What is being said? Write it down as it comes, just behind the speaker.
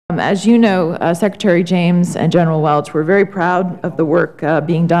As you know, Secretary James and General Welch, we're very proud of the work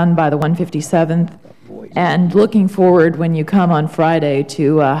being done by the 157th, and looking forward when you come on Friday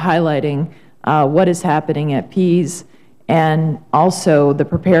to highlighting what is happening at Pease, and also the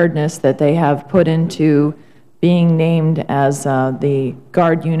preparedness that they have put into being named as the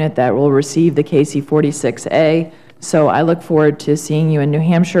Guard unit that will receive the KC-46A. So I look forward to seeing you in New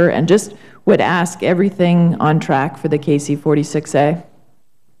Hampshire, and just would ask, everything on track for the KC-46A?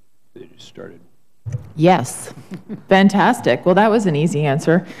 They just started. Yes. Fantastic. Well, that was an easy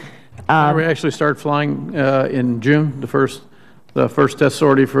answer. We actually start flying in June, the first test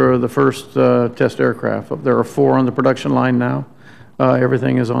sortie for the first test aircraft. There are 4 on the production line now.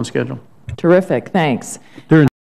 Everything is on schedule. Terrific. Thanks.